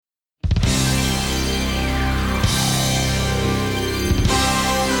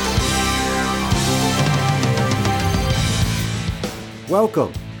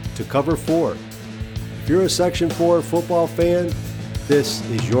Welcome to Cover 4. If you're a Section 4 football fan, this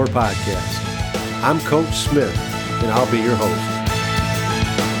is your podcast. I'm Coach Smith, and I'll be your host.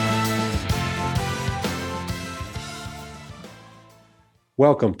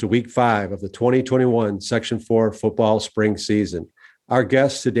 Welcome to Week 5 of the 2021 Section 4 football spring season. Our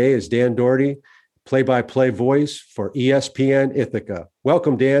guest today is Dan Doherty, play-by-play voice for ESPN Ithaca.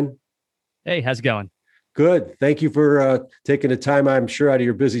 Welcome, Dan. Hey, how's it going? Good. Thank you for taking the time, I'm sure, out of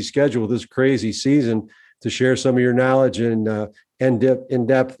your busy schedule this crazy season to share some of your knowledge and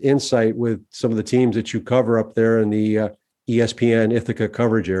in-depth insight with some of the teams that you cover up there in the ESPN Ithaca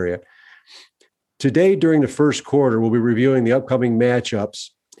coverage area. Today, during the first quarter, we'll be reviewing the upcoming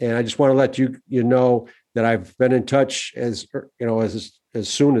matchups, and I just want to let you know that I've been in touch as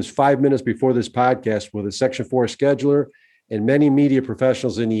soon as 5 minutes before this podcast with a Section 4 scheduler and many media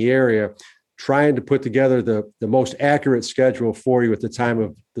professionals in the area, trying to put together the most accurate schedule for you at the time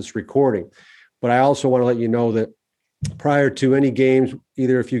of this recording. But I also want to let you know that prior to any games,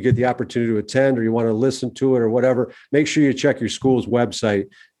 either if you get the opportunity to attend or you want to listen to it or whatever, make sure you check your school's website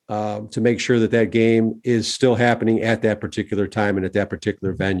to make sure that game is still happening at that particular time and at that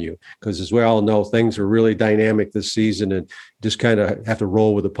particular venue. Because as we all know, things are really dynamic this season and just kind of have to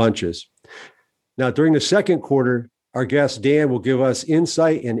roll with the punches. Now, during the second quarter, our guest Dan will give us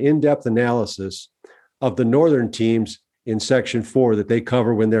insight and in-depth analysis of the northern teams in Section 4 that they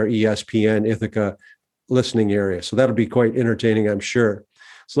cover when they're ESPN Ithaca listening area. So that'll be quite entertaining, I'm sure.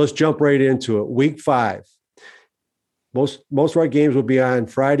 So let's jump right into it. Week 5. Most of our games will be on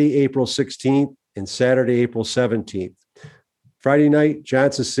Friday, April 16th and Saturday, April 17th. Friday night,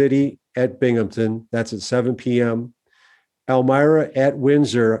 Johnson City at Binghamton. That's at 7 p.m. Elmira at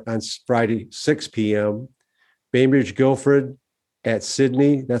Windsor on Friday, 6 p.m. Bainbridge Guilford at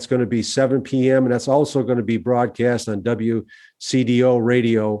Sydney. That's going to be 7 p.m. And that's also going to be broadcast on WCDO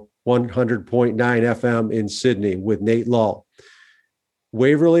Radio 100.9 FM in Sydney with Nate Lull.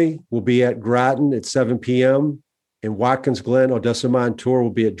 Waverly will be at Groton at 7 p.m. And Watkins Glen, Odessa Montour will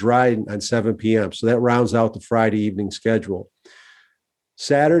be at Dryden on 7 p.m. So that rounds out the Friday evening schedule.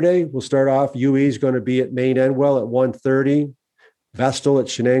 Saturday, we'll start off. UE is going to be at Maine Endwell at 1:30. Vestal at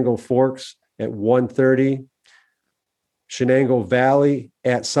Shenango Forks at 1:30. Shenango Valley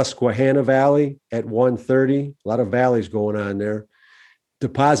at Susquehanna Valley at 1:30. A lot of valleys going on there.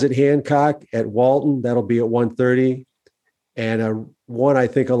 Deposit Hancock at Walton. That'll be at 1:30. And one I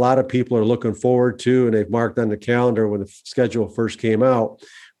think a lot of people are looking forward to, and they've marked on the calendar when the schedule first came out,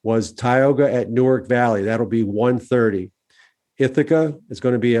 was Tioga at Newark Valley. That'll be 1:30. Ithaca is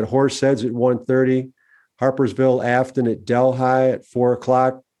going to be at Horseheads at 1:30. Harpersville Afton at Delhi at 4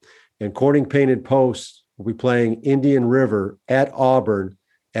 o'clock. And Corning Painted Post will be playing Indian River at Auburn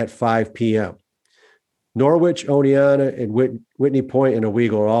at 5 p.m. Norwich, Oneonta, and Whitney Point and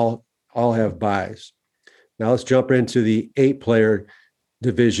Owego all have byes. Now let's jump into the 8-player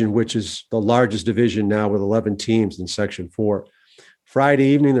division, which is the largest division now with 11 teams in Section 4. Friday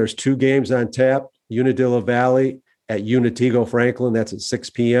evening, there's 2 games on tap. Unadilla Valley at Unatigo Franklin. That's at 6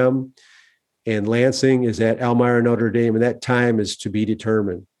 p.m. And Lansing is at Elmira Notre Dame, and that time is to be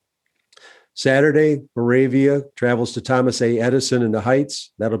determined. Saturday, Moravia travels to Thomas A. Edison in the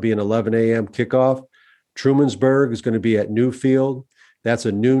Heights. That'll be an 11 a.m. kickoff. Trumansburg is going to be at Newfield. That's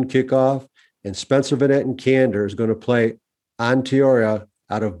a noon kickoff. And Spencer Vanette and Candor is going to play Ontario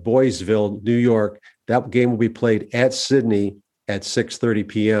out of Boysville, New York. That game will be played at Sydney at 6:30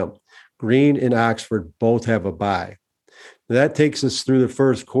 p.m. Greene and Oxford both have a bye. That takes us through the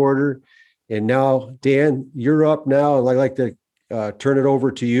first quarter. And now, Dan, you're up now. I'd like to turn it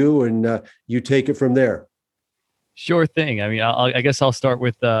over to you, and you take it from there. Sure thing. I mean, I guess I'll start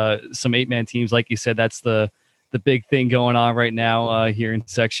with some 8-man teams. Like you said, that's the big thing going on right now here in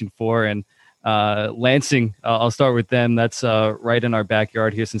Section 4. And Lansing, I'll start with them. That's right in our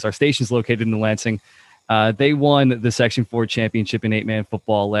backyard here since our station's located in Lansing. They won the Section 4 championship in 8-man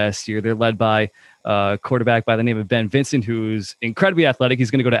football last year. They're led by a quarterback by the name of Ben Vincent, who's incredibly athletic. He's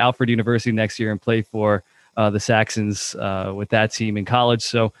going to go to Alfred University next year and play for the Saxons with that team in college.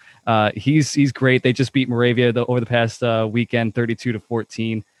 So he's great. They just beat Moravia over the past weekend,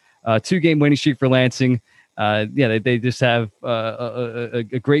 32-14. 2-game winning streak for Lansing. They just have a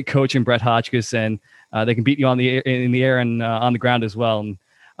great coach in Brett Hotchkiss, and they can beat you in the air and on the ground as well. And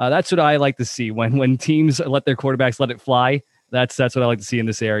that's what I like to see when teams let their quarterbacks let it fly. That's what I like to see in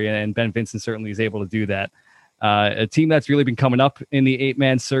this area, and Ben Vincent certainly is able to do that. A team that's really been coming up in the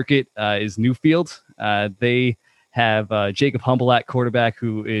 8-man circuit is Newfield. They have Jacob Humble at quarterback,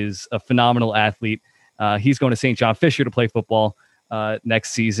 who is a phenomenal athlete. He's going to St. John Fisher to play football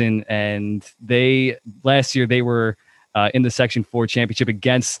next season. And last year they were in the Section 4 championship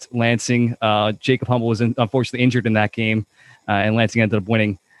against Lansing. Jacob Humble was unfortunately injured in that game, and Lansing ended up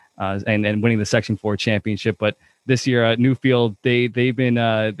winning and winning the Section 4 championship. But this year at Newfield,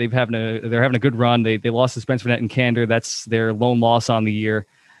 they're having a good run. They lost to Spencer Net and Candor. That's their lone loss on the year.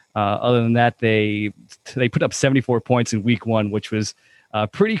 Other than that, they put up 74 points in week 1, which was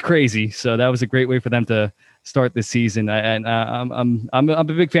pretty crazy. So that was a great way for them to start this season. I'm a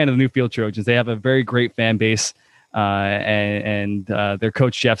big fan of the Newfield Trojans. They have a very great fan base, and their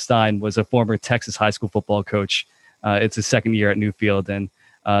coach Jeff Stein was a former Texas high school football coach. It's his second year at Newfield, and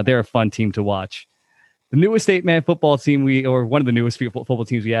they're a fun team to watch. The newest 8-man football team one of the newest football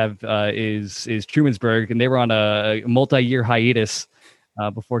teams we have is Trumansburg, and they were on a multi-year hiatus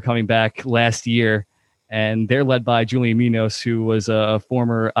before coming back last year, and they're led by Julian Minos, who was a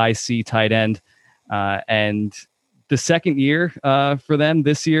former IC tight end, and the second year for them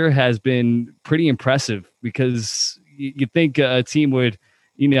this year has been pretty impressive, because you'd think a team would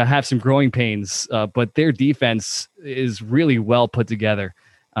have some growing pains, but their defense is really well put together.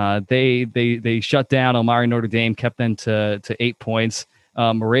 They shut down Elmira Notre Dame, kept them to 8 points.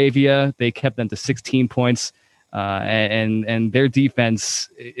 Moravia, they kept them to 16 points. And their defense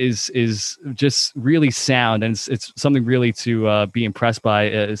is just really sound, and it's something really to be impressed by,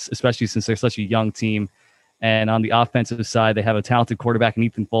 especially since they're such a young team. And on the offensive side, they have a talented quarterback in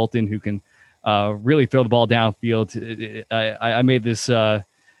Ethan Fulton, who can really throw the ball downfield. I made this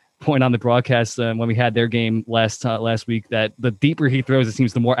point on the broadcast when we had their game last week, that the deeper he throws, it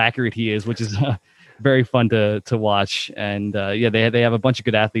seems the more accurate he is, which is very fun to watch. And they have a bunch of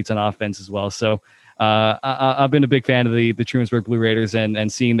good athletes on offense as well. So I've been a big fan of the Trumansburg Blue Raiders,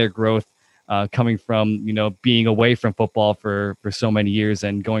 and seeing their growth coming from being away from football for so many years,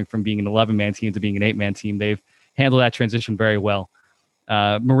 and going from being an 11-man team to being an 8-man team. They've handled that transition very well.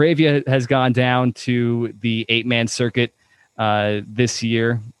 Moravia has gone down to the 8-man circuit this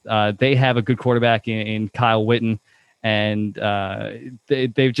year. They have a good quarterback in Kyle Witten, and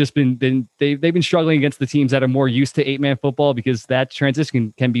they've just been struggling against the teams that are more used to 8-man football, because that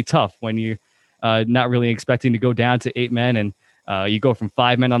transition can be tough when you not really expecting to go down to 8 men, and you go from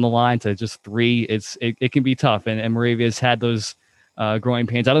 5 men on the line to just 3. It can be tough, and Moravia's had those growing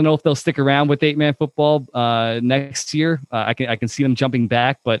pains. I don't know if they'll stick around with 8-man football next year. I can see them jumping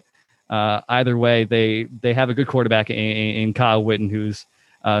back, but either way, they have a good quarterback in Kyle Witten,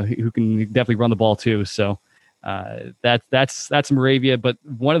 who can definitely run the ball too. So that's Moravia. But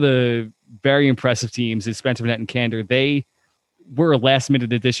one of the very impressive teams is Spencer Net and Candor. They were a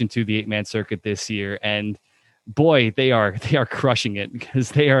last-minute addition to the 8-man circuit this year, and boy, they are crushing it,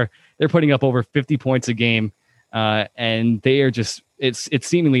 because they're putting up over 50 points a game, and they are just it's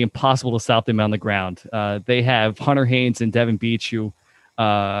seemingly impossible to stop them on the ground. They have Hunter Haynes and Devin Beach, who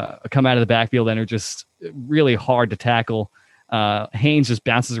come out of the backfield and are just really hard to tackle. Haynes just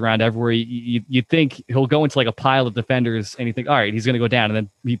bounces around everywhere. You think he'll go into like a pile of defenders, and you think, all right, he's going to go down, and then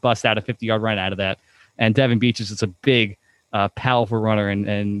he busts out a 50-yard run out of that. And Devin Beach is just a big, powerful runner,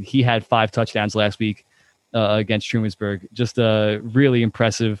 and he had 5 touchdowns last week against Trumansburg. Just a really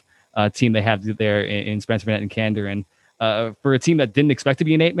impressive team they have there in Spencer Net and Candor. And for a team that didn't expect to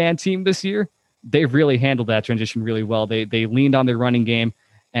be an 8-man team this year, they've really handled that transition really well. They leaned on their running game,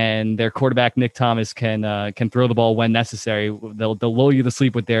 and their quarterback Nick Thomas can throw the ball when necessary. They'll lull you to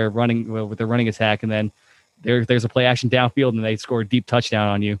sleep with their running attack, and then there's a play action downfield, and they score a deep touchdown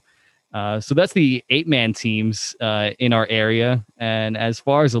on you. So that's the 8-man teams in our area. And as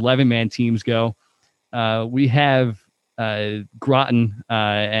far as 11-man teams go, we have Groton,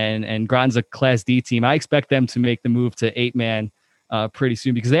 and Groton's a Class D team. I expect them to make the move to 8-man pretty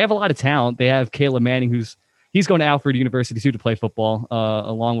soon, because they have a lot of talent. They have Caleb Manning, he's going to Alfred University too to play football,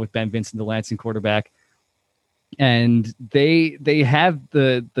 along with Ben Vincent, the Lansing quarterback. And they have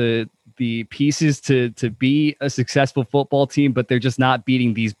the pieces to be a successful football team, but they're just not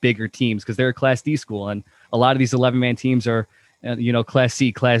beating these bigger teams, because they're a Class D school, and a lot of these 11-man teams are Class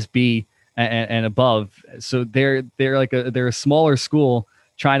C, Class B, and above. So they're a smaller school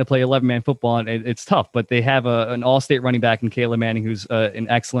trying to play 11-man football, and it's tough. But they have an all-state running back in Caleb Manning, who's an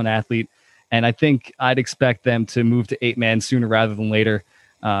excellent athlete, and I think I'd expect them to move to 8-man sooner rather than later,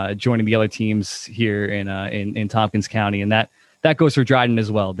 joining the other teams here in Tompkins County. And that goes for Dryden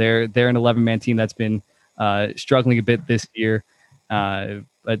as well. They're an 11-man team that's been struggling a bit this year,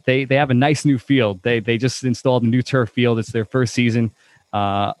 but they have a nice new field. They just installed a new turf field. It's their first season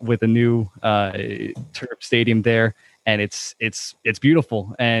with a new turf stadium there, and it's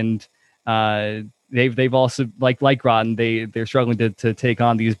beautiful. And they've also like Groton, they're struggling to take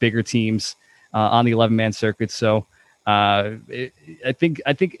on these bigger teams on the 11-man circuit. So I think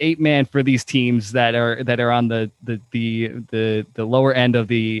 8-man for these teams that are on the lower end of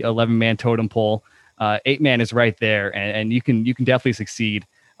the 11-man totem pole. 8-man is right there, and you can definitely succeed.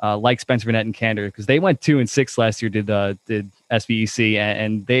 Like Spencer Burnett and Candor, because they went 2-6 last year. Did SVEC,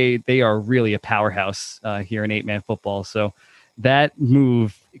 and they are really a powerhouse here in 8-man football. So that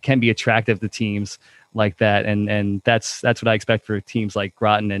move can be attractive to teams like that, and that's what I expect for teams like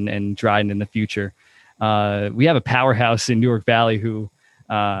Groton and Dryden in the future. We have a powerhouse in Newark Valley who,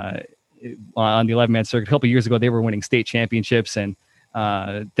 on the 11-man circuit, a couple of years ago, they were winning state championships, and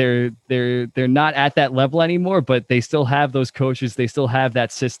they're not at that level anymore, but they still have those coaches. They still have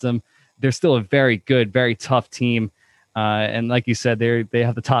that system. They're still a very good, very tough team. And like you said, they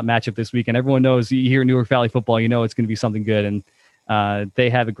have the top matchup this week, and everyone knows you hear Newark Valley football, you know it's going to be something good. And they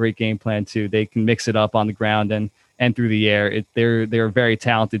have a great game plan too. They can mix it up on the ground and through the air. They're a very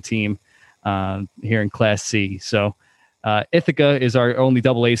talented team here in Class C. So Ithaca is our only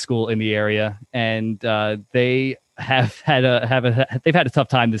AA school in the area, and they have had a tough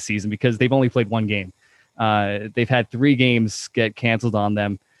time this season because they've only played one game. They've had 3 games get canceled on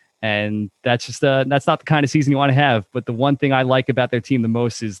them, and that's just that's not the kind of season you want to have. But the one thing I like about their team the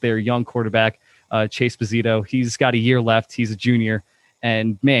most is their young quarterback, Chase Posito. He's got a year left. He's a junior,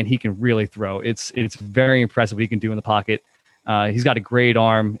 and man, he can really throw. It's very impressive what he can do in the pocket. He's got a great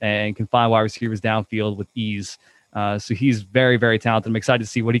arm and can find wide receivers downfield with ease. So he's very, very talented. I'm excited to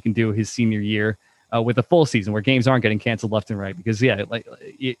see what he can do his senior year with a full season where games aren't getting canceled left and right. Because like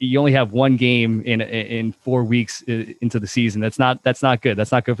you only have one game in 4 weeks into the season. That's not good.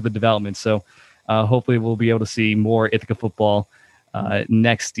 That's not good for the development. So hopefully we'll be able to see more Ithaca football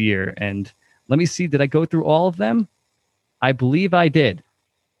next year. And let me see. Did I go through all of them? I believe I did.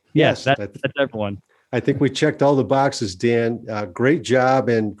 Yes, that's everyone. I think we checked all the boxes, Dan. Great job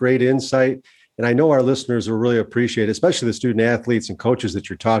and great insight. And I know our listeners will really appreciate it, especially the student athletes and coaches that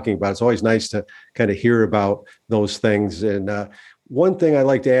you're talking about. It's always nice to kind of hear about those things. And one thing I'd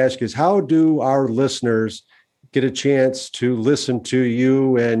like to ask is, how do our listeners get a chance to listen to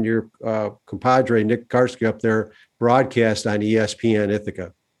you and your compadre, Nick Karski, up there broadcast on ESPN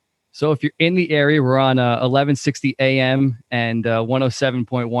Ithaca? So if you're in the area, we're on 1160 AM and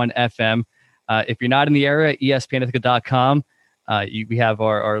 107.1 FM. If you're not in the area, espnithaca.com. We have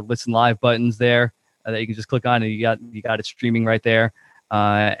our listen live buttons there that you can just click on, and you got it streaming right there.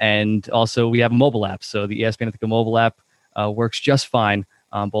 And also we have a mobile app. So the ESPN Ithaca mobile app works just fine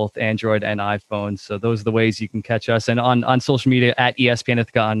on both Android and iPhone. So those are the ways you can catch us. And on social media at ESPN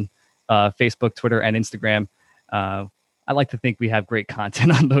Ithaca on Facebook, Twitter, and Instagram. I like to think we have great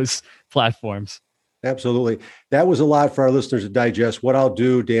content on those platforms. Absolutely. That was a lot for our listeners to digest. What I'll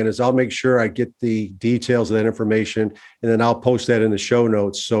do, Dan, is I'll make sure I get the details of that information, and then I'll post that in the show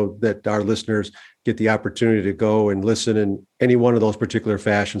notes so that our listeners get the opportunity to go and listen in any one of those particular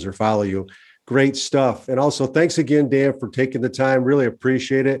fashions or follow you. Great stuff. And also, thanks again, Dan, for taking the time. Really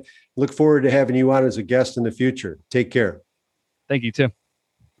appreciate it. Look forward to having you on as a guest in the future. Take care. Thank you, too.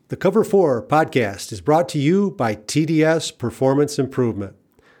 The Cover 4 podcast is brought to you by TDS Performance Improvement.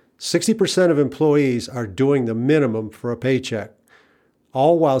 60% of employees are doing the minimum for a paycheck,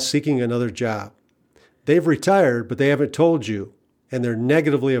 all while seeking another job. They've retired, but they haven't told you, and they're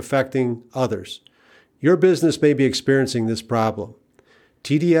negatively affecting others. Your business may be experiencing this problem.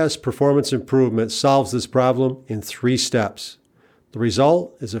 TDS Performance Improvement solves this problem in 3 steps. The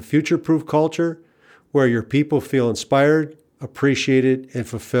result is a future-proof culture where your people feel inspired, appreciated, and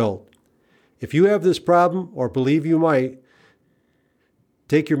fulfilled. If you have this problem or believe you might,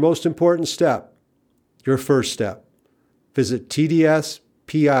 take your most important step, your first step. Visit tdspi.com.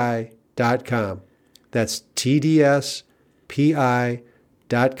 That's tdspi.com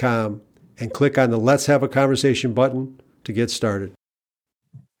and click on the Let's Have a Conversation button to get started.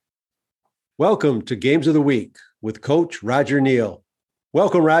 Welcome to Games of the Week with Coach Roger Neal.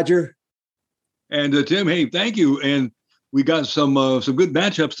 Welcome, Roger. And Tim, hey, thank you. And we got some good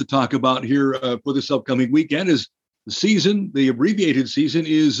matchups to talk about here for this upcoming weekend. As the season, the abbreviated season,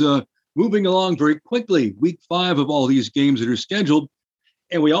 is moving along very quickly. Week 5 of all these games that are scheduled.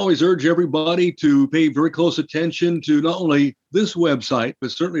 And we always urge everybody to pay very close attention to not only this website,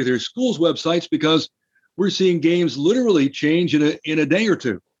 but certainly their schools' websites, because we're seeing games literally change in a day or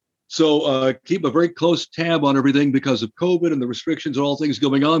two. So keep a very close tab on everything because of COVID and the restrictions and all things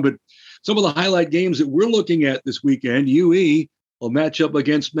going on. But some of the highlight games that we're looking at this weekend, UE will match up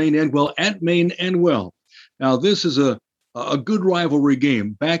against Maine Endwell at Maine Endwell. Now, this is a good rivalry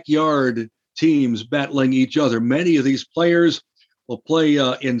game, backyard teams battling each other. Many of these players will play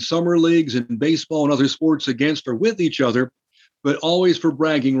in summer leagues and baseball and other sports against or with each other. but always for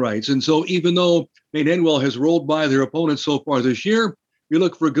bragging rights. And so even though Maine Enwell has rolled by their opponents so far this year, you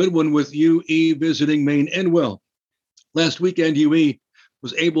look for a good one with UE visiting Maine Enwell. Last weekend, UE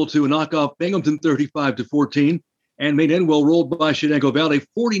was able to knock off Binghamton 35-14, and Maine Enwell rolled by Shenango Valley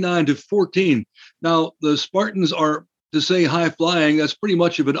 49-14. Now, the Spartans are, to say high flying, that's pretty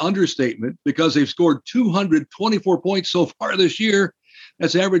much of an understatement because they've scored 224 points so far this year.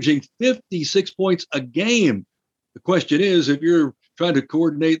 That's averaging 56 points a game. The question is, if you're trying to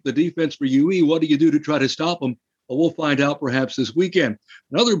coordinate the defense for UE, what do you do to try to stop them? Well, we'll find out perhaps this weekend.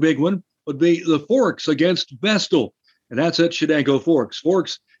 Another big one would be the Forks against Vestal, and that's at Shenango Forks.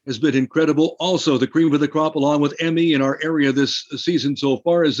 Forks has been incredible. Also, the cream of the crop, along with ME in our area this season so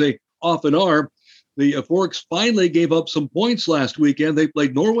far, as they often are. The Forks finally gave up some points last weekend. They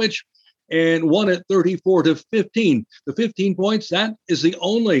played Norwich and won it 34-15. The 15 points, that is the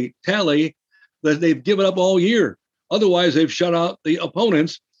only tally that they've given up all year. Otherwise, they've shut out the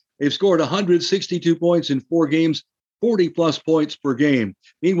opponents. They've scored 162 points in 4 games, 40-plus points per game.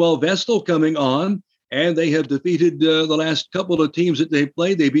 Meanwhile, Vestal coming on, and they have defeated the last couple of teams that they've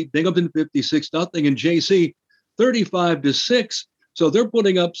played. They beat Binghamton 56-0 and JC 35-6. So they're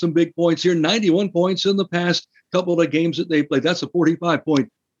putting up some big points here, 91 points in the past couple of games that they played. That's a 45-point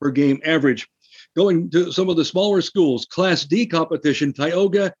per game average. Going to some of the smaller schools, Class D competition,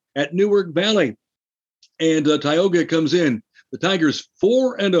 Tioga at Newark Valley. And Tioga comes in. The Tigers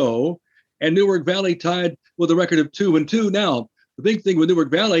 4-0, and Newark Valley tied with a record of 2-2. Now, the big thing with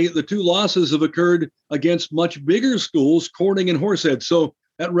Newark Valley, the 2 losses have occurred against much bigger schools, Corning and Horsehead. So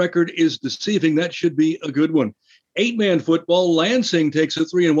that record is deceiving. That should be a good one. 8-man football, Lansing takes a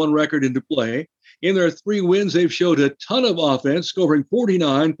 3-1 record into play. In their 3 wins, they've showed a ton of offense, scoring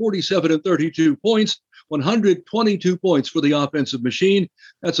 49, 47, and 32 points, 122 points for the offensive machine.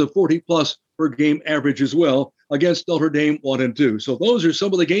 That's a 40-plus per game average as well against Notre Dame 1-2. So those are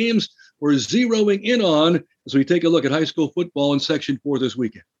some of the games we're zeroing in on as we take a look at high school football in Section 4 this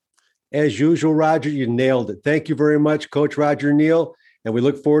weekend. As usual, Roger, you nailed it. Thank you very much, Coach Roger Neal, and we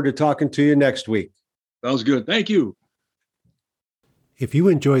look forward to talking to you next week. Sounds good. Thank you. If you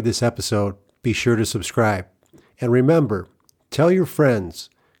enjoyed this episode, be sure to subscribe. And remember, tell your friends.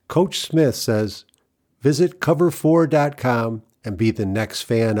 Coach Smith says, visit cover4.com and be the next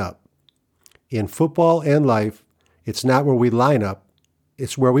fan up. In football and life, it's not where we line up,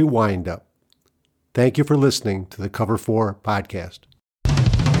 it's where we wind up. Thank you for listening to the Cover 4 podcast.